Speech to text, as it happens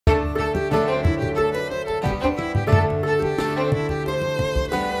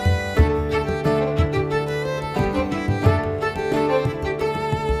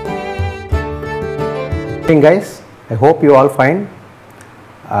Evening guys, I hope you all fine.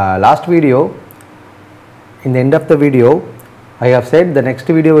 Last video, in the end of the video, I have said the next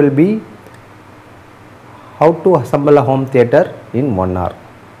video will be how to assemble a home theater in 1 hour.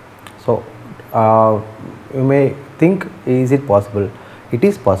 So you may think, is it possible? It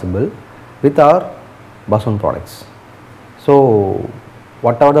is possible with our Bassoon products. So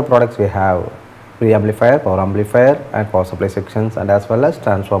what are the products we have? Preamplifier, power amplifier and power supply sections, and as well as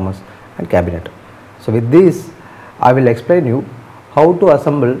transformers and cabinet. So with this I will explain you how to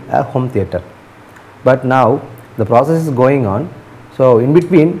assemble a home theater. But now the process is going on, so in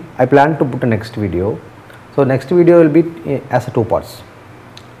between I plan to put a next video. So next video will be as a 2 parts.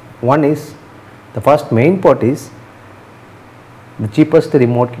 One is, the first main part is the cheapest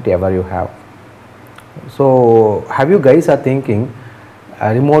remote kit ever you have. So have you guys are thinking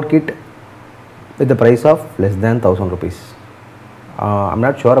a remote kit with the price of less than 1000 rupees? I'm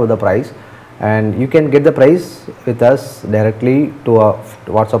not sure about the price, and you can get the price with us directly to a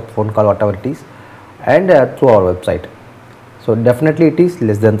WhatsApp phone call, whatever it is, and through our website. So definitely it is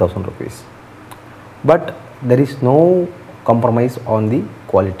less than 1000 rupees, but there is no compromise on the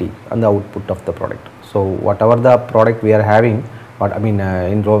quality and the output of the product. So whatever the product we are having,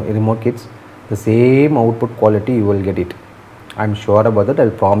 in remote kits, the same output quality you will get it. I'm sure about that, I'll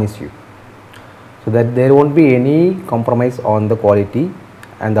promise you. So that there won't be any compromise on the quality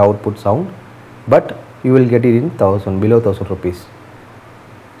and the output sound, but you will get it in below 1000 rupees.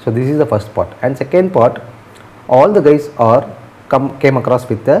 So this is the first part. And second part, all the guys came across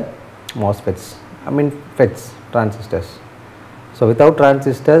with the MOSFETs, FETs, transistors. So without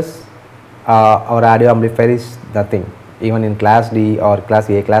transistors, our audio amplifier is nothing. Even in class D or class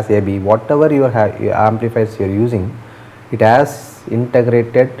A, class AB, whatever your amplifiers you are using, it has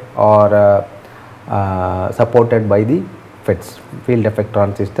integrated or supported by the FETs, field effect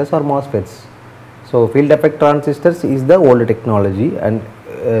transistors or MOSFETs. So field effect transistors is the old technology, and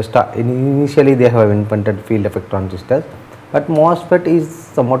initially they have invented field effect transistors, but MOSFET is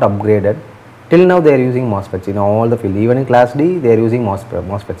somewhat upgraded. Till now they are using MOSFETs in all the field. Even in class D they are using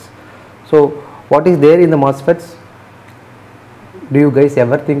MOSFETs. So what is there in the MOSFETs? Do you guys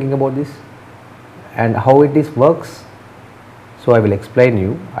ever thinking about this and how it is works? So I will explain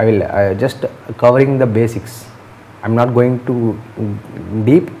you. I will just covering the basics. I'm not going to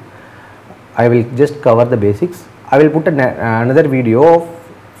deep. I will just cover the basics. I will put another video,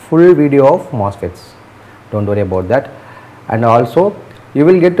 full video of MOSFETs. Don't worry about that. And also you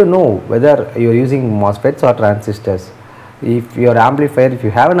will get to know whether you are using MOSFETs or transistors. If your amplifier, if you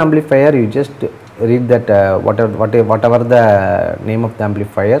have an amplifier, you just read that whatever the name of the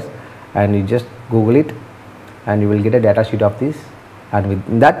amplifiers, and you just Google it, and you will get a data sheet of this, and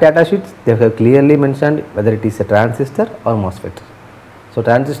with that data sheet they have clearly mentioned whether it is a transistor or MOSFET. So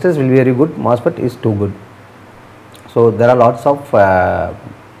transistors will be very good, MOSFET is too good. So there are lots of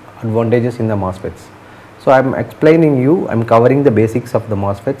advantages in the MOSFETs. So I am explaining you, I am covering the basics of the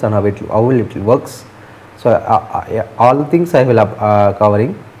MOSFETs and how it works. So all the things I will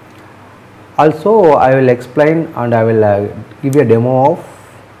covering. Also I will explain and I will give you a demo of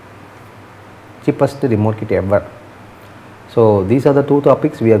cheapest remote kit ever. So these are the 2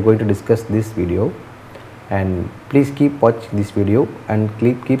 topics we are going to discuss this video, and please keep watching this video and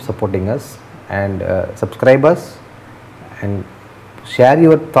keep supporting us, and subscribe us and share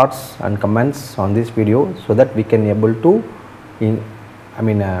your thoughts and comments on this video, so that we can able to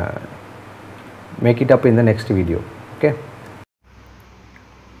make it up in the next video. Okay,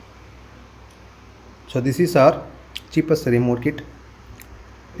 so this is our cheapest remote kit.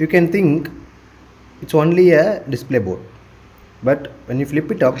 You can think it's only a display board, but when you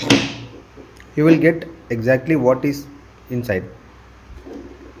flip it up you will get exactly what is inside.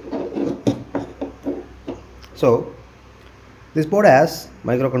 So this board has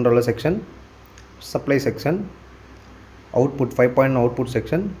microcontroller section, supply section, output 5.1 output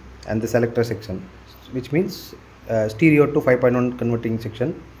section, and the selector section, which means stereo to 5.1 converting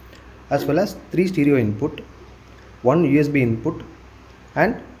section, as well as 3 stereo input, 1 USB input,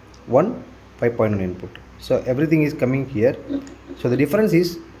 and 1 5.1 input. So everything is coming here. So the difference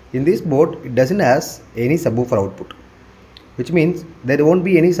is, in this board it doesn't has any subwoofer output, which means there won't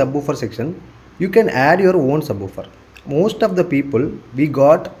be any subwoofer section. You can add your own subwoofer. Most of the people, we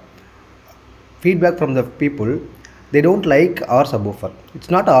got feedback from the people, they don't like our subwoofer. It's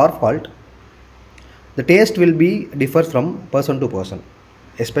not our fault. The taste will be differ from person to person,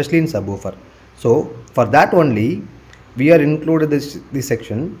 especially in subwoofer. So for that only we are included this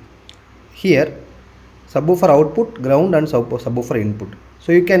section here, subwoofer output, ground, and subwoofer input.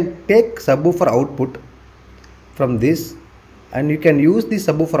 So you can take subwoofer output from this and you can use the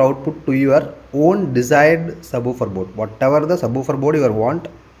subwoofer output to your own desired subwoofer board. Whatever the subwoofer board you want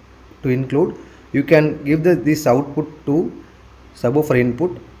to include, you can give this output to subwoofer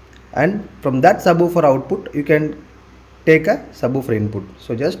input, and from that subwoofer output you can take a subwoofer input.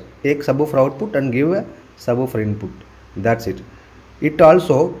 So just take subwoofer output and give a subwoofer input. That's it. It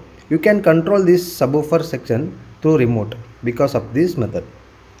also, you can control this subwoofer section through remote because of this method.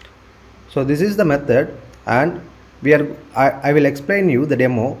 So this is the method, and I will explain you the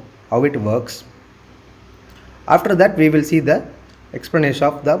demo how it works. After that we will see the explanation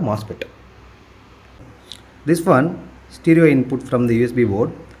of the MOSFET. This one stereo input from the USB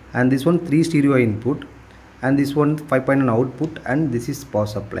board, and this one 3 stereo input, and this one 5.1 output, and this is power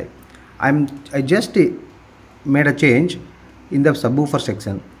supply. I just made a change in the subwoofer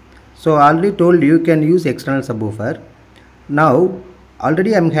section. So I already told you can use external subwoofer. Now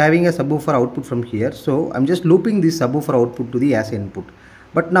already I'm having a subwoofer output from here, so I'm just looping this subwoofer output to the as input.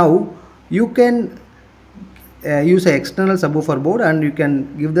 But now you can use an external subwoofer board, and you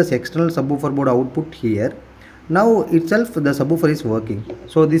can give this external subwoofer board output here. Now itself the subwoofer is working.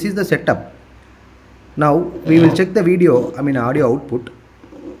 So this is the setup. Now we will check the audio output.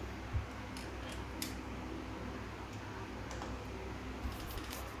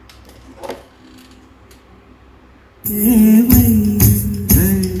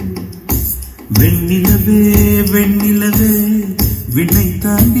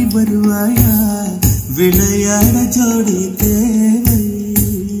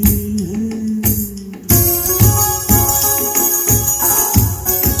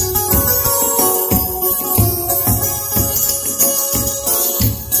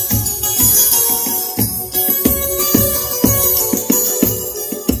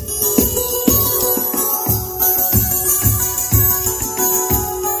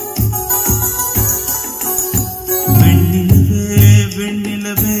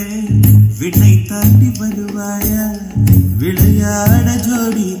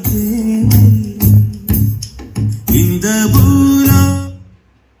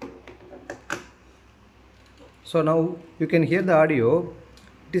 So now you can hear the audio.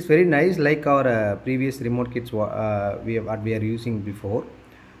 It is very nice, like our previous remote kits we are using before.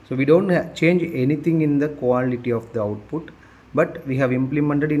 So we don't change anything in the quality of the output, but we have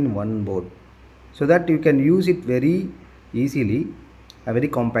implemented in one board, so that you can use it very easily, very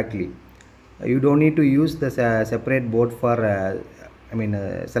compactly. You don't need to use the separate board for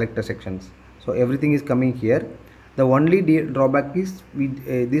selector sections. So everything is coming here. The only drawback is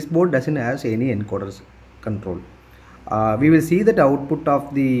this board doesn't have any encoders control. We will see that output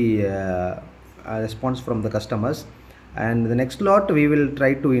of the response from the customers, and the next lot we will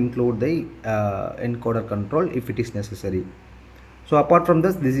try to include the encoder control if it is necessary. So apart from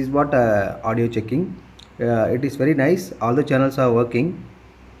this is what audio checking. It is very nice. All the channels are working.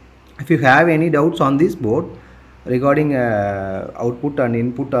 If you have any doubts on this board regarding output and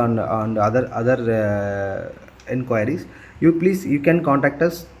input and other inquiries, you can contact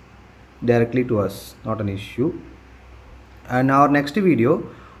us directly to us, not an issue. And our next video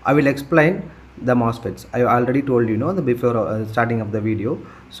I will explain the MOSFETs. I already told you the before starting of the video.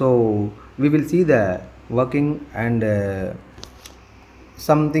 So we will see the working and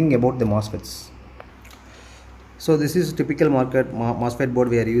something about the MOSFETs. So this is typical market MOSFET board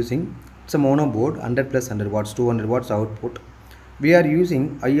we are using. It's a mono board, 100 plus 100 watts, 200 watts output. We are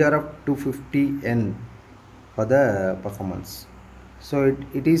using IRF 250N for the performance. So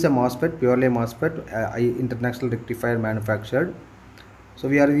it is a MOSFET, purely MOSFET, international rectifier manufactured. So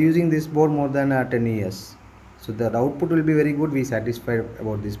we are using this board more than 10 years. So the output will be very good. We satisfied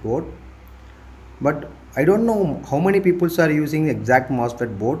about this board. But I don't know how many people are using exact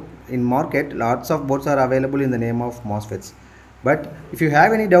MOSFET board. In market, lots of boards are available in the name of MOSFETs. But if you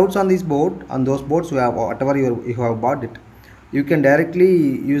have any doubts on this board, on those boards, whatever you have bought it, you can directly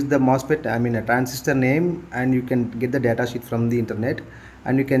use the MOSFET, a transistor name, and you can get the data sheet from the internet,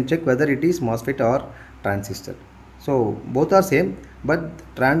 and you can check whether it is MOSFET or transistor. So both are same, but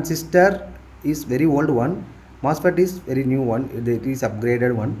transistor is very old one, MOSFET is very new one. It is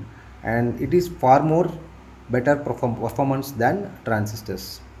upgraded one, and it is far more better performance than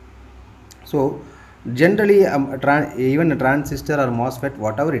transistors. So generally even a transistor or MOSFET,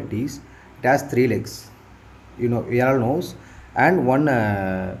 whatever it is, it has 3 legs, we all knows, and one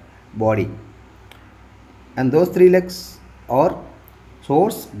body, and those 3 legs are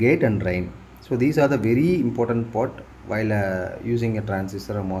source, gate and drain. So these are the very important part while using a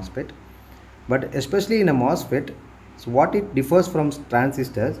transistor or MOSFET. But especially in a MOSFET, so what it differs from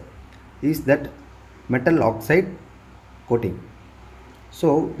transistors is that metal oxide coating.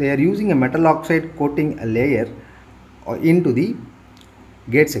 So they are using a metal oxide coating layer into the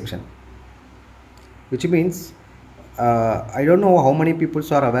gate section, which means I don't know how many people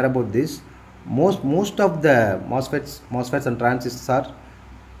are aware about this. Most of the MOSFETs and transistors are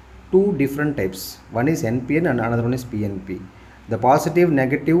two different types. One is NPN and another one is PNP. The positive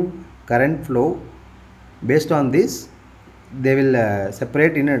negative current flow, based on this they will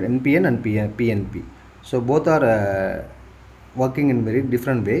separate in an NPN and PNP. So both are working in very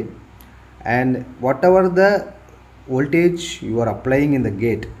different way, and whatever the voltage you are applying in the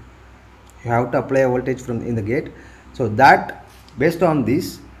gate, you have to apply a voltage in the gate. So that based on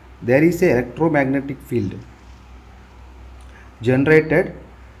this there is a electromagnetic field generated,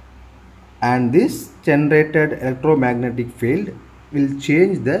 and this generated electromagnetic field will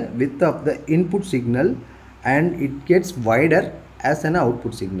change the width of the input signal, and it gets wider as an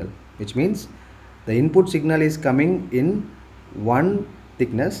output signal, which means the input signal is coming in one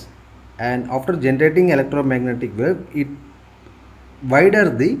thickness, and after generating electromagnetic wave it wider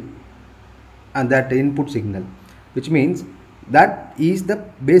the that input signal, which means that is the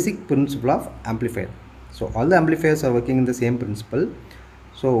basic principle of amplifier. So all the amplifiers are working in the same principle.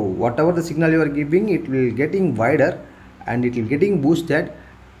 So whatever the signal you are giving, it will getting wider and it will getting boosted,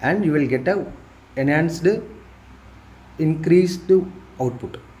 and you will get a enhanced, increased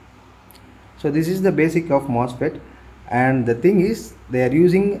output. So this is the basic of MOSFET, and the thing is they are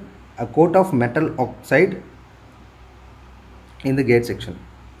using a coat of metal oxide in the gate section.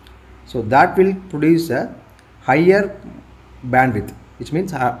 So that will produce a higher bandwidth, which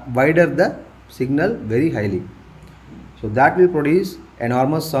means wider the signal very highly. So that will produce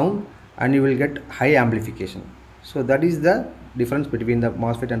enormous sound and you will get high amplification. So that is the difference between the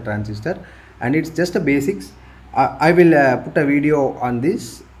MOSFET and transistor, and it's just a basics. I will put a video on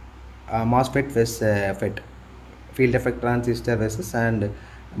this MOSFET versus FET, field effect transistor versus and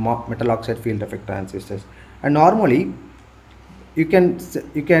metal oxide field effect transistors. And normally you can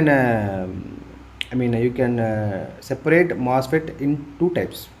separate MOSFET in two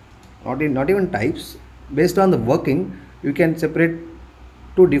types, not even types. Based on the working, you can separate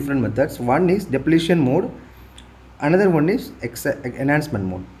two different methods. One is depletion mode, another one is enhancement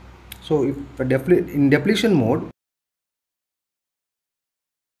mode. So if in depletion mode,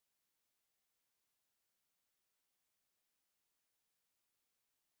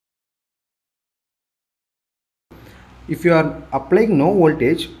 if you are applying no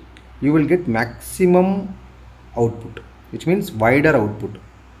voltage, you will get maximum output, which means wider output.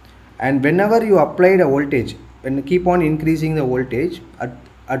 And whenever you applied a voltage, when you keep on increasing the voltage at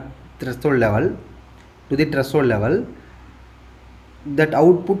threshold level, to the threshold level, that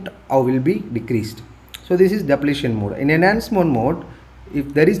output will be decreased. So this is depletion mode. In enhancement mode,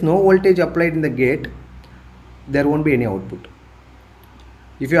 if there is no voltage applied in the gate, there won't be any output.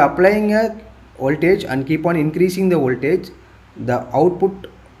 If you are applying a voltage and keep on increasing the voltage, the output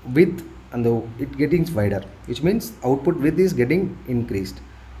width and it getting wider, which means output width is getting increased.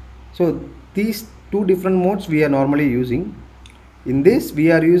 So these two different modes we are normally using. In this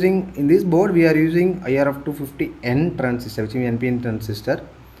board we are using IRF 250N transistor, which is NPN transistor,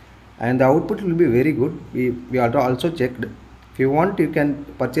 and the output will be very good. We also checked. If you want, you can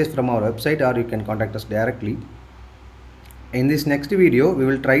purchase from our website or you can contact us directly. In this next video, we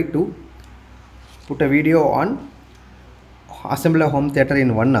will try to put a video on assemble a home theater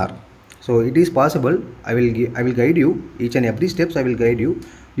in 1 hour. So it is possible. I will guide you each and every steps. I will guide you.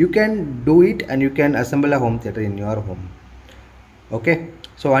 You can do it and you can assemble a home theater in your home. Okay,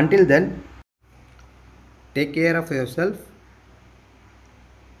 so until then, take care of yourself,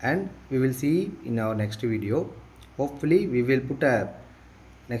 and we will see in our next video. Hopefully we will put a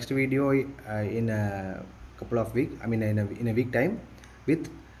next video in a couple of weeks, in a week time, with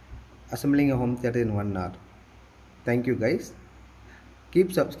assembling a home theater in 1 hour. Thank you guys.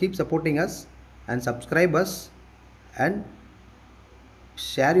 Keep supporting us and subscribe us and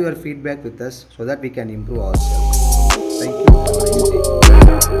share your feedback with us so that we can improve ourselves. Thank you. Have a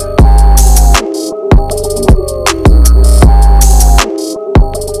nice day.